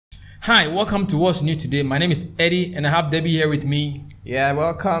Hi, welcome to What's New Today. My name is Eddie and I have Debbie here with me. Yeah,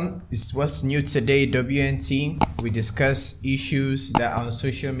 welcome. It's What's New Today, WNT. We discuss issues that are on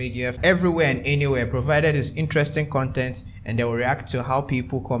social media everywhere and anywhere, provided it's interesting content, and they will react to how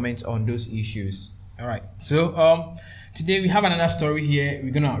people comment on those issues. All right. So today we have another story here we're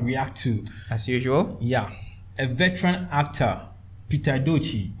gonna react to. As usual. Yeah. A veteran actor, Peter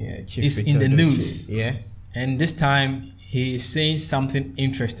Edochie, is Peter in the Edochie. news. Yeah. And this time he is saying something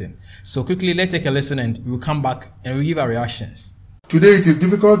interesting. So quickly, let's take a listen and we'll come back and we'll give our reactions. Today it is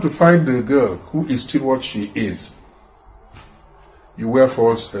difficult to find a girl who is still what she is. You wear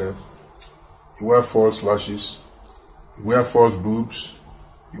false hair, you wear false lashes, you wear false boobs,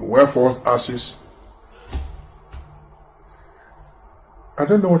 you wear false asses. I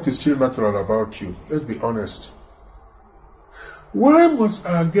don't know what is still natural about you, let's be honest. Why must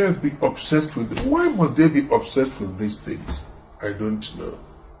our girls be obsessed with it? Why must they be obsessed with these things? I don't know.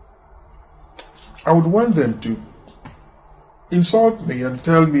 I would want them to insult me and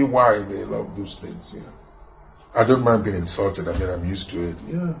tell me why they love those things. Yeah, I don't mind being insulted. I mean, I'm used to it.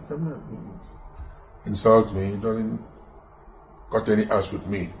 Yeah, come on, insult me. It doesn't got any ass with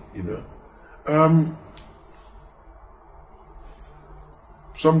me, you know.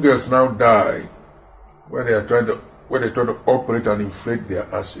 Some girls now die when they are trying to operate and inflate their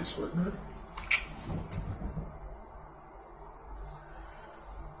asses.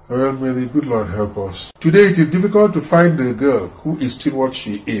 Well, may the good Lord help us. Today it is difficult to find a girl who is still what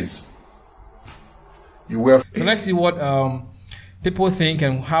she is. So let's see what people think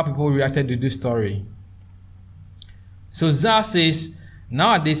and how people reacted to this story. So Zah says,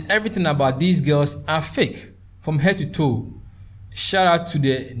 nowadays everything about these girls are fake from head to toe. Shout out to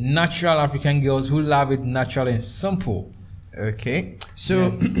the natural African girls who love it natural and simple. Okay,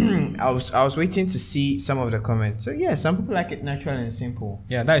 so yeah. I was waiting to see some of the comments. So yeah, some people like it natural and simple.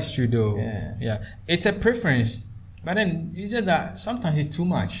 Yeah, that is true though. Yeah, it's a preference, but then it's just that sometimes it's too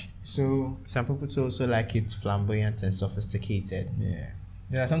much. So some people also like it flamboyant and sophisticated.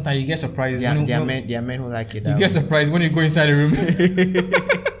 Yeah. Sometimes you get surprised. There are men who like it. You get surprised when you go inside the room.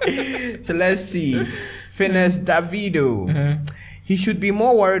 So let's see. Finesse Davido. He should be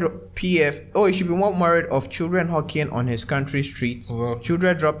more worried of he should be more worried of children hockeying on his country streets,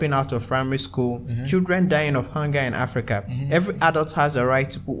 children dropping out of primary school, children dying of hunger in Africa. Every adult has a right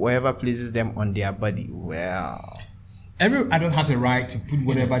to put whatever pleases them on their body. Well, every adult has a right to put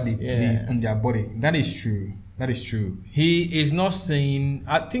whatever they please on their body. That is true. That is true. He is not saying,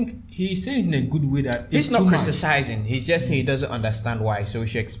 I think he's saying in a good way that he's not criticizing. He's just saying he doesn't understand why. So we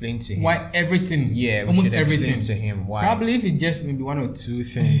should explain to him. Why everything? Yeah, almost everything to him. Why? Probably if it just maybe one or two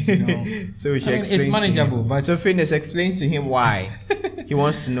things, you know. So we should explain. It's manageable, but so Phineas, explain to him why. He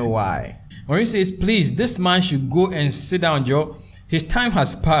wants to know why. Or he says, please, this man should go and sit down, Joe. His time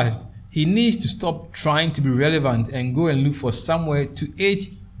has passed. He needs to stop trying to be relevant and go and look for somewhere to age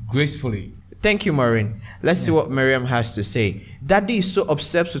gracefully. Thank you, Maureen. Let's see what Miriam has to say. Daddy is so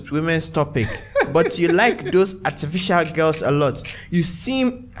obsessed with women's topic, but you like those artificial girls a lot. You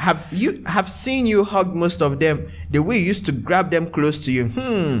have seen you hug most of them the way you used to grab them close to you.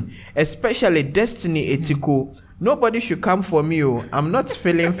 Especially Destiny Etiko. Nobody should come for me. I'm not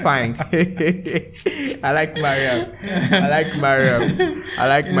feeling fine. I like Mariam.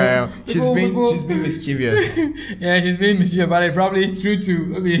 She's been mischievous. Yeah, she's been mischievous, but it probably is true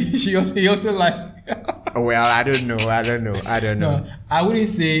too. I mean, he also like. Well, I don't know. No, I wouldn't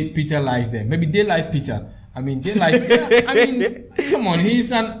say Peter likes them. Maybe they like Peter. I mean, they like. I mean, come on,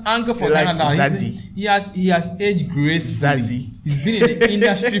 he's an anchor for Canada. Like he has aged gracefully. Zazie. He's been in the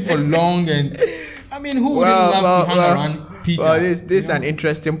industry for long, and I mean, who wouldn't love to hang around Peter? Well, this is an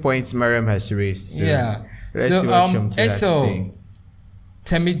interesting point Mariam has raised. So yeah. Let's see what Chomchi has to say.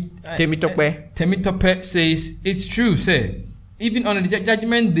 Temitope says it's true. Say even on the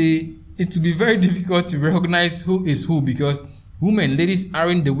judgment day, it will be very difficult to recognize who is who because women, ladies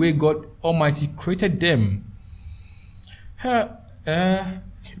aren't the way God Almighty created them. But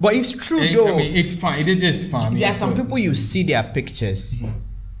it's true though. I mean, it's fine. It is just fine. There are some people you see their pictures,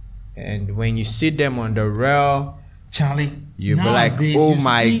 and when you see them on the real, Charlie, you be like, oh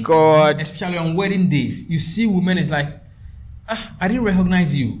my God. Especially on wedding days, you see women is like, I didn't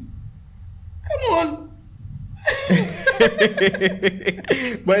recognize you. Come on.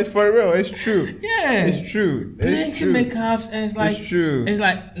 But it's for real. It's true. Yeah, it's true. Plenty makeups, and it's like it's true. It's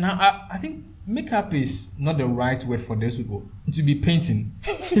like now I think makeup is not the right word for those people. To be painting.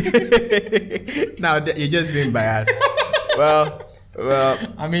 Now you're just being biased. Well,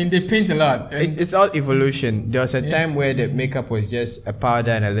 I mean, they paint a lot. It's all evolution. There was a time where the makeup was just a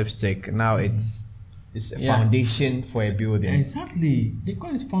powder and a lipstick. Now it's It's a Yeah. foundation for a building. Exactly. They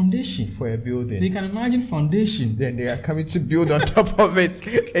call it foundation. For a building. So you can imagine foundation. Then they are coming to build on top of it.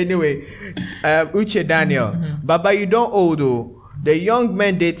 Anyway, Uche Daniel, Baba, you don't old though. The young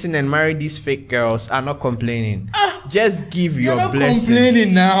men dating and marrying these fake girls are not complaining. Just give You're your not blessing.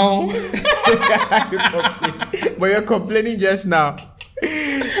 complaining now. But you're complaining just now.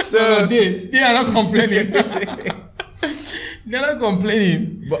 So No, they are not complaining. They're not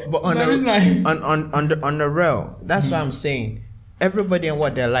complaining. but on But the, it's like- on the real, that's what I'm saying. Everybody and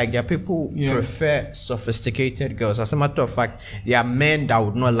what they're like. There are people who Yeah. prefer sophisticated girls. As a matter of fact, there are men that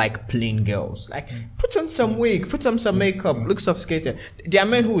would not like plain girls. Like, put on some wig, put on some makeup, look sophisticated. There are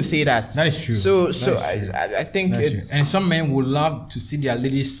men who will say that. That is true. So That is true. I think That's it's true. And some men would love to see their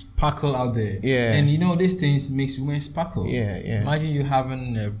ladies sparkle out there. Yeah. And you know, these things makes women sparkle. Yeah. Imagine you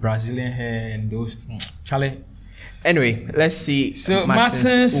having Brazilian hair and those Charlie. anyway. Let's see. So Martin's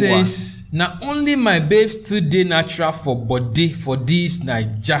Martin Uwa. says, "Not only my babes today natural for body for this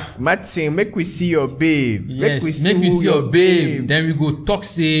Naija. Martin, make we see your babe. Yes, make we see, make who your babe. Then we go talk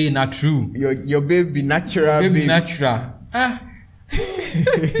say not true. Your babe be natural Babe babe. natural. Ah,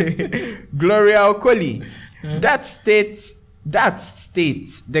 Gloria Okoli. That state,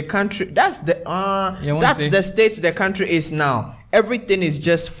 the country. That's the what that's say? the state the country is now. Everything is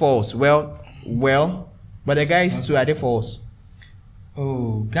just false. Well, but the guys too, are they false?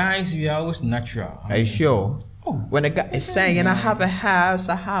 oh, guys, we are always natural. Are you sure? Oh, When a guy is saying, and I have a house,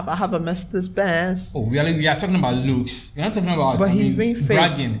 I have a Mercedes Benz. oh, we are talking about looks. We're not talking about. But I he's mean, being fake.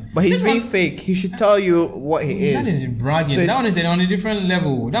 bragging. But he's This being one- fake. He should tell you what he That is bragging. So That one is on a different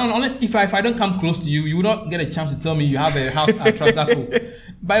level. That one, unless if I don't come close to you, you will not get a chance to tell me you have a house at Transaco.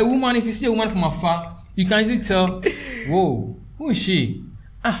 By a woman, if you see a woman from afar, you can easily tell, whoa, who is she?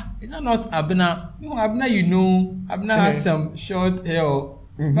 Ah, is that not Abena? No, Abena, you know. Abena has some short hair.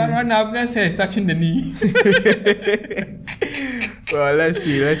 But right now, Abena's hair is touching the knee. Well, let's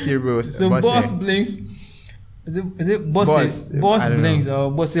see, bro. So Boss Blinks, is it Boss? Boss I don't Blinks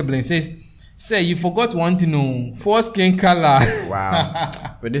or Boss Blinks says, say you forgot one thing, no, for skin color. Wow.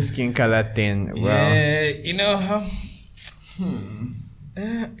 With this skin color thing, well, Yeah, you know,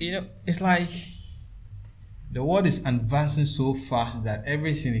 you know, it's like the world is advancing so fast that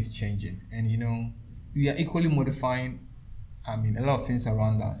everything is changing, and you know, we are equally modifying. I mean, a lot of things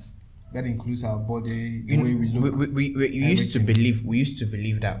around us. That includes our body, the way we look. we used to everything.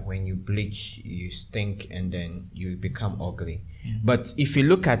 believe that when you bleach, you stink and then you become ugly. But if you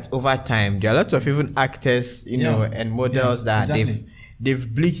look at over time, there are lots of even actors, you know, and models that exactly.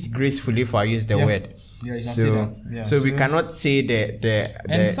 they've bleached gracefully, if I use the word. Yeah, you can So, see that. Yeah, so we cannot say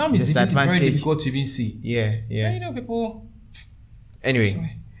and some is very disadvantage. difficult to even see. Yeah. You know, people. Anyway,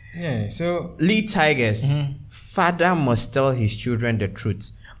 Yeah. So Lee Tigers, father must tell his children the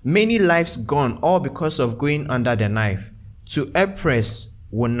truth. Many lives gone all because of going under the knife. To impress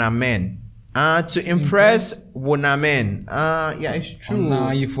wonamen. To impress wonamen. Yeah, it's true. now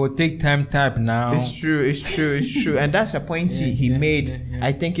you for take time type now. It's true. And that's a point he made. yeah.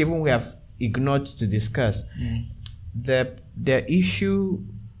 I think even we have ignored to discuss. The issue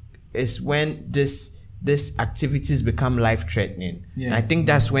is when this activities become life-threatening. Yeah. And I think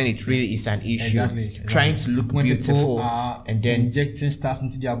that's when it really is an issue. Exactly. Trying to look when beautiful people are and then injecting stuff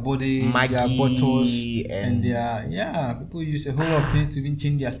into their body, Maggi their bottles, and- their people use a whole lot of things to even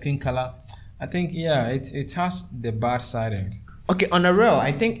change their skin color. I think it has the bad side of it. Okay, on a real,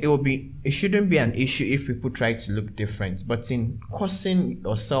 I think it shouldn't be an issue if people try to look different, but in causing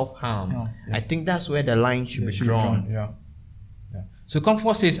or self-harm, Yeah. I think that's where the line should be drawn. Yeah. So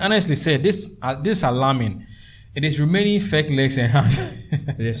Comfort says, honestly said, this alarming. It is remaining fake legs and hands.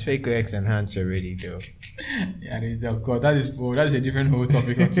 There's fake legs and hands already, though. Yeah, that is a different whole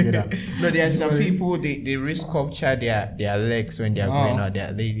topic altogether. No, there are some people they resculpture their legs when they are going out. There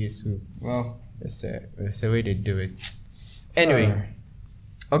are ladies who Well, it's the way they do it. Anyway,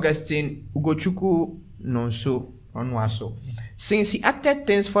 Augustine Ugochukwu Nonso Onwaso. Since he acted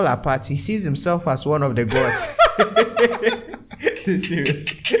things fall apart, he sees himself as one of the gods. This is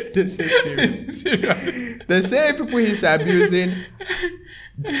serious. The same people he's abusing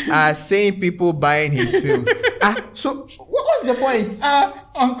are same people buying his films. So what was the point?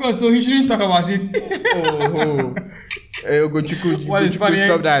 of course, so he shouldn't talk about it. Ugochukwu, What is funny?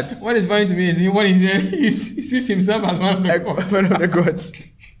 stop that. What is funny to me is he sees himself as one of the gods. One of the gods.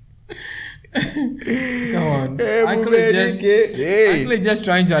 Come on. Hey, Actually, just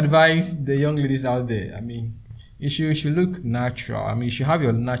trying to advise the young ladies out there. I mean, you should look natural. I mean, you should have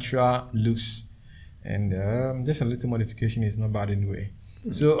your natural looks, and just a little modification is not bad anyway.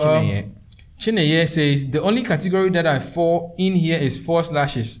 So, Chineye says the only category that I fall in here is false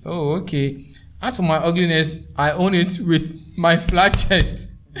lashes. Oh, okay. As for my ugliness, I own it with my flat chest.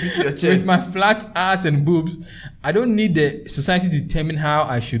 Beat your chest. With my flat ass and boobs. I don't need the society to determine how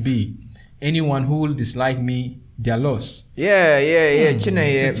I should be. Anyone who will dislike me, their loss. Yeah.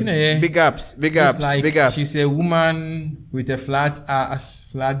 Chineye. Big ups. Like Big ups. She's a woman with a flat ass,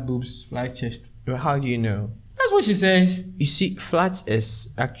 flat boobs, flat chest. Well, how do you know? That's what she says. You see, flat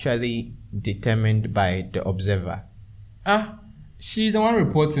is actually determined by the observer. She's the one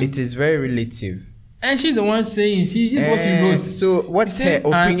reporting. It is very relative. And she's the one saying, this is what she wrote. So what's her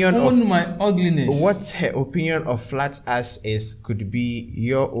opinion I own my ugliness. What her opinion of flat ass is could be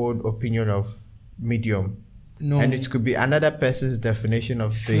your own opinion of medium. No. And it could be another person's definition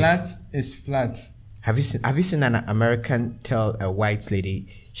of flat is flat. Have you seen an American tell a white lady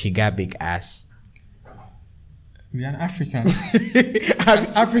she got big ass? We are an African.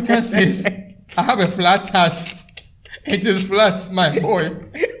 African says, I have a flat ass. It is flat, my boy.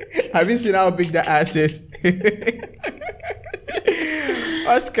 Have you seen how big the ass is?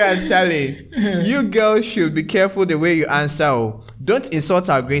 Oscar and Charlie, you girls should be careful the way you answer. Oh. Don't insult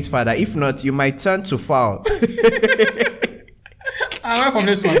our great father. If not, you might turn to foul. I went from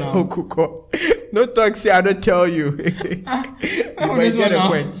this one now. Oh, Kuko. No talk, say I don't tell you. You might get a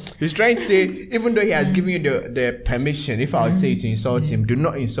point. He's trying to say, even though he has given you the permission, if I would say to insult him, do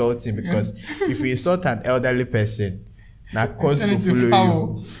not insult him, because if you insult an elderly person, that cause will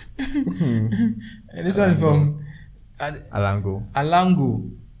follow you. And this one is from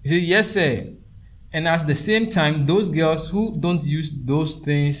Alango. He said, yes, sir. And at the same time, those girls who don't use those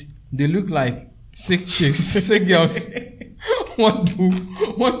things, they look like sick chicks, sick girls. What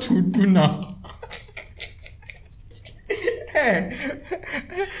to do now? Hey,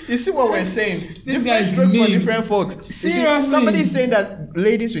 you see what we're saying? This guy is for mean. different folks. Seriously, somebody's saying that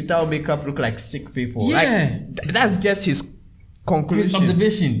ladies without makeup look like sick people. Yeah, that's just his conclusion. His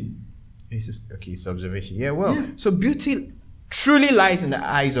observation. His observation. Yeah, well, so beauty truly lies in the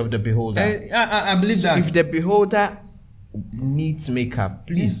eyes of the beholder. I believe that. If the beholder needs makeup,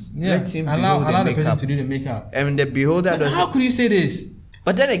 please let him allow the person to do the makeup. And the beholder doesn't. How could you say this?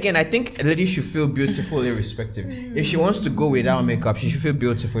 But then again, I think a lady should feel beautiful irrespective. If she wants to go without makeup, she should feel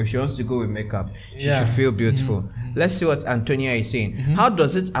beautiful. If she wants to go with makeup, she should feel beautiful. Let's see what Antonia is saying. How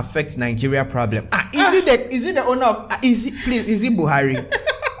does it affect Nigeria problem? Is it the owner of is it Buhari?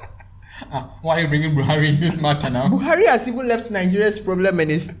 Why are you bringing Buhari in this matter now? Buhari has even left Nigeria's problem and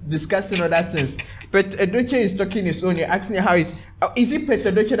is discussing other things. But Edochie is talking his own. You're asking how it is it Pet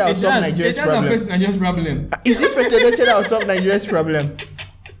Edochie that will solve Nigeria's problem? It does affect Nigeria's problem. Is it Pet Edochie that will solve Nigeria's problem?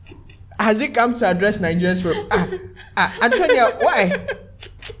 Has it come to address Nigeria's problem? Antonia, why?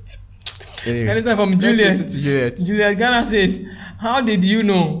 Anyway, anytime from Juliet. Juliet Ghana says, how did you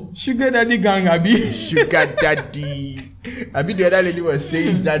know? Sugar Daddy gang, Abi. Sugar Daddy. Abi, the other lady was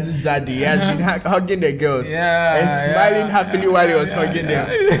saying Zaddy. He has been hugging the girls. And smiling happily while he was hugging them.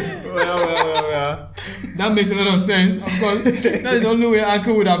 Well. That makes a lot of sense. Of course, that is the only way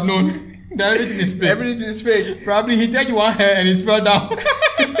Uncle would have known that everything is fake. Everything is fake. Probably he touched one hair and it fell down.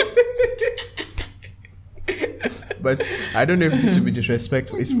 But I don't know if this should be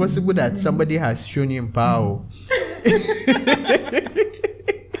disrespectful. It's possible that somebody has shown him power.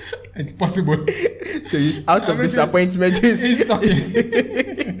 It's possible. So he's out of disappointment. He's talking.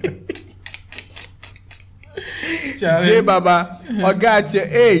 J Baba, Oga, at your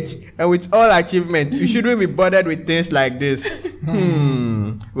age and with all achievement, you shouldn't be bothered with things like this.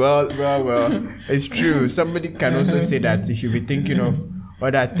 Well, it's true. Somebody can also say that you should be thinking of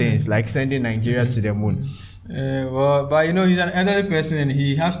other things like sending Nigeria to the moon. But you know, he's an elderly person and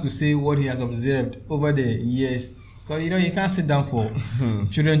he has to say what he has observed over the years. Because you know, you can't sit down for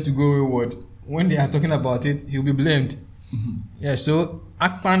children to go wayward. When they are talking about it, he'll be blamed. Yeah, so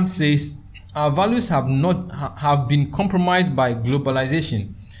Akpan says, our values have been compromised by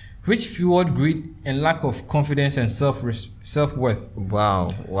globalization, which fueled greed and lack of confidence and self-worth. Wow.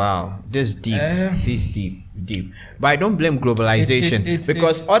 This is deep. But I don't blame globalization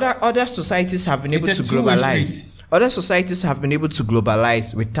because other societies have been able to globalize. Other societies have been able to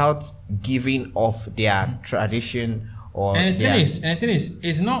globalize without giving off their tradition or. And the thing is,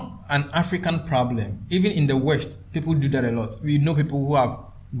 it's not an African problem. Even in the West, people do that a lot. We know people who have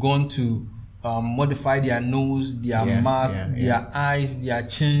gone to modify their nose, their mouth, their eyes, their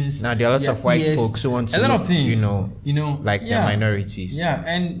chins. Now there are lots of white folks who want to a lot of things, you know, like the minorities. Yeah,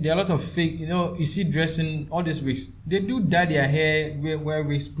 and there are a lot of fake. You know, you see dressing all these wigs. They do dye their hair, wear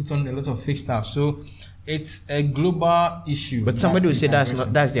wigs, put on a lot of fake stuff. So it's a global issue. But somebody will say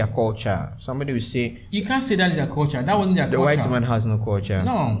that's their culture. Somebody will say you can't say that is their culture. That wasn't their culture. The white man has no culture.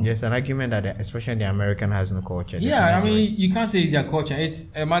 No. There's an argument that especially the American has no culture. Yeah, I mean you can't say it's their culture. It's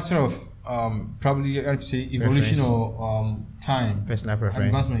a matter of probably I have to say evolution Preference. or time. Personal preference.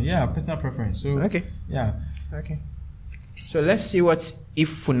 Advancement. Yeah, personal preference. So Okay. yeah. Okay. So let's see what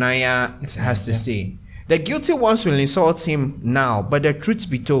Ifunanya has to Yeah. say. The guilty ones will insult him now, but the truth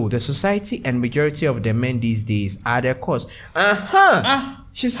be told, the society and majority of the men these days are the cause.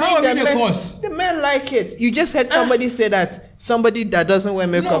 She's how saying are we the men, cause? the men like it. You just heard somebody say that somebody that doesn't wear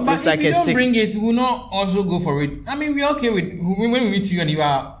makeup No, but looks if like you a don't sick. bring it, we'll not also go for it. I mean, we're okay with when we meet you and you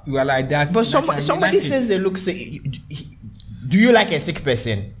are like that. But naturally, we somebody like it. says they look sick. Do you like a sick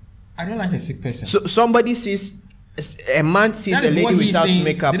person? I don't like a sick person. So somebody sees a man sees That a is what lady he's without saying.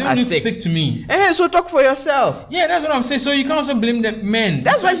 makeup They don't as look sick. sick to me. So talk for yourself. Yeah, that's what I'm saying. So you can also blame the men.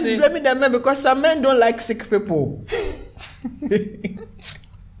 That's why You she's say- blaming the men, because some men don't like sick people.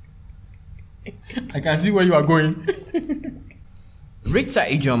 I can see where you are going. Rita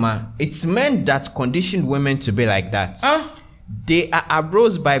Ijoma, it's men that condition women to be like that. They are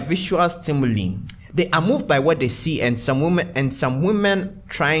aroused by visual stimuli. They are moved by what they see, and some women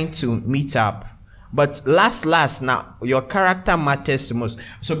trying to meet up. But last now, your character matters the most.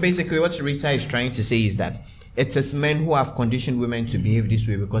 So basically, what Rita is trying to say is that it is men who have conditioned women to behave this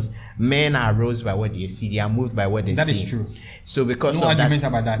way, because men are aroused by what they see. They are moved by what they see. That is true. So because No of argument that,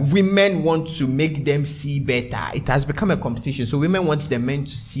 about that. women want to make them see better. It has become a competition. So women want the men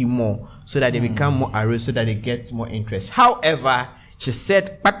to see more, so that they become more aroused, so that they get more interest. However, she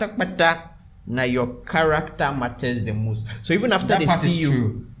said, pata, now your character matters the most. So even after That they part see is you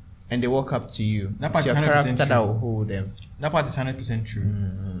true. and they walk up to you, That part it's is your 100% character that true. will hold them. That part is 100% true.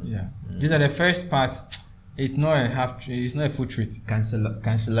 Yeah. Just at the first part, it's not a half truth. It's not a full truth.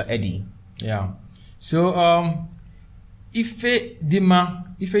 Councillor Eddie. Yeah. So Ife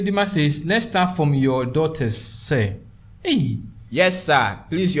Dima says, let's start from your daughters. Say, hey. Yes, sir.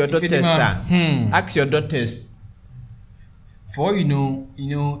 Please, your Ife daughters, Dima, sir. Ask your daughters. For you know,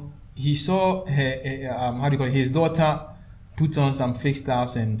 he saw her, how do you call it? His daughter put on some fake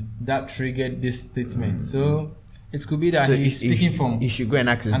stuffs, and that triggered this statement. So it could be that So he's speaking from he should go and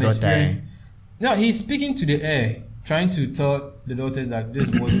ask his an daughter. experience. No, he's speaking to the air, trying to tell the daughters that this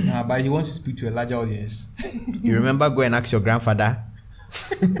was but he wants to speak to a larger audience. You remember, go and ask your grandfather.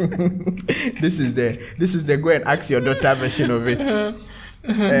 This is the go and ask your daughter version of it.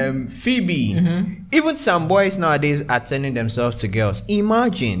 Phoebe, even some boys nowadays are turning themselves to girls.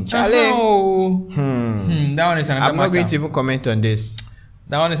 Imagine, Charlie. That one is another I'm not matter. going to even comment on this.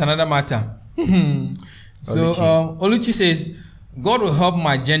 That one is another matter. So Oluchi says, God will help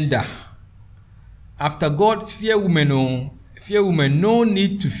my gender. After God, fear women. Oh, fear women. No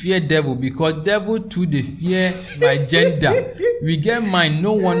need to fear devil, because devil too they fear my gender. We get mine.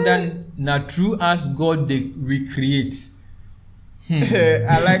 No wonder not true as God they recreate.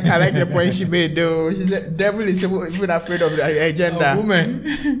 I like the point she made though. She said devil is even afraid of the agenda.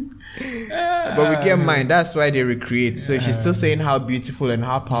 Woman. But we get mine. That's why they recreate. So she's still saying how beautiful and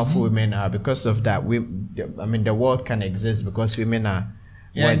how powerful women are. Because of that, the world can exist because women are.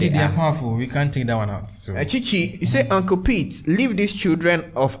 Yeah, they are powerful. We can't take that one out. So. Chichi, you say, Uncle Pete, leave these children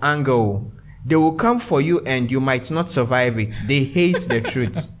of anger. They will come for you and you might not survive it. They hate the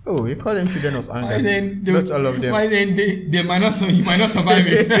truth. Oh, you call them children of anger. Not all of them. Why then they might not, you might not survive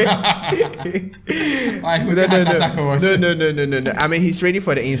it. No. I mean, he's ready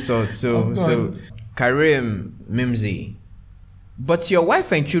for the insult. So Karim Mimsy. But your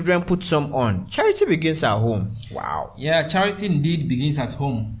wife and children put some on. Charity begins at home. Wow. Yeah, charity indeed begins at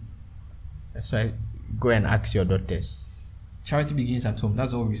home. That's why go and ask your daughters. Charity begins at home.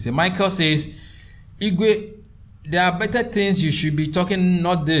 That's what we say. Michael says, Igwe, there are better things you should be talking,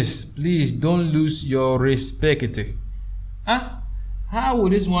 not this. Please don't lose your respect. How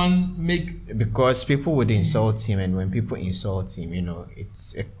would this one make? Because people would insult him, and when people insult him,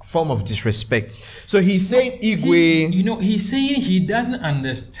 it's a form of disrespect. So he's saying Igwe. He's saying he doesn't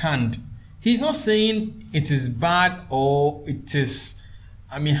understand. He's not saying it is bad or it is,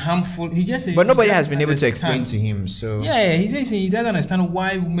 harmful. He just says. But nobody has been able to explain to him. So yeah, he says he doesn't understand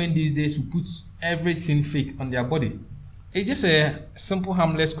why women these days will put everything fake on their body. It's just a simple,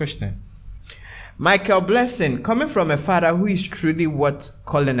 harmless question. Michael Blessing, coming from a father who is truly what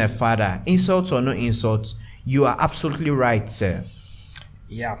calling a father, insult or no insult, you are absolutely right, sir.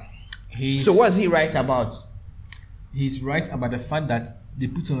 Yeah. So what's he right about? He's right about the fact that they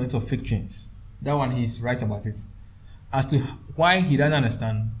put on a lot of fake chains. That one, he's right about it. As to why he doesn't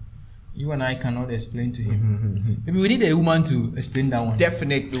understand, you and I cannot explain to him. Maybe we need a woman to explain that one.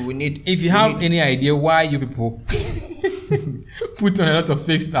 Definitely, we need. If you have any idea why you people put on a lot of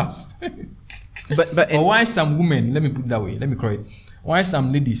fake stuffs. But or why some women, let me put it that way, let me call it, why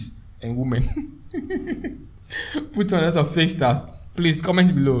some ladies and women put on a lot of fake stuffs, Please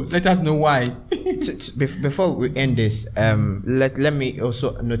comment below. Let us know why. Before we end this, let me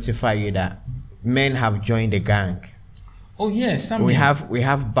also notify you that men have joined the gang. Oh yes, some We men.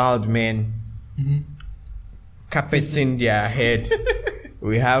 have bald men carpets in their head.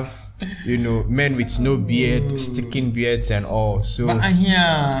 We have, you know, men with no beard, sticking beards and all. So But I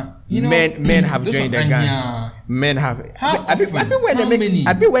hear, you know, men have those joined the of gang. Anya, Men have. How I think when often? How many?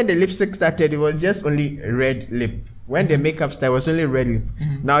 I think when the lipstick started, it was just only red lip. When the makeup started, it was only red lip.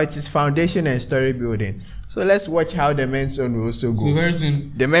 Now it is foundation and story building. So let's watch how the men's own will also go. So very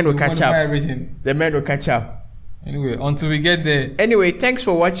soon, The men will we catch modify up. Everything. The men will catch up. Anyway, until we get there. Anyway, thanks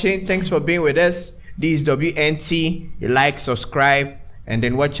for watching. Thanks for being with us. This is WNT. You like, subscribe, and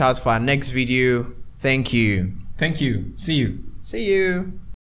then watch out for our next video. Thank you. Thank you. See you. See you.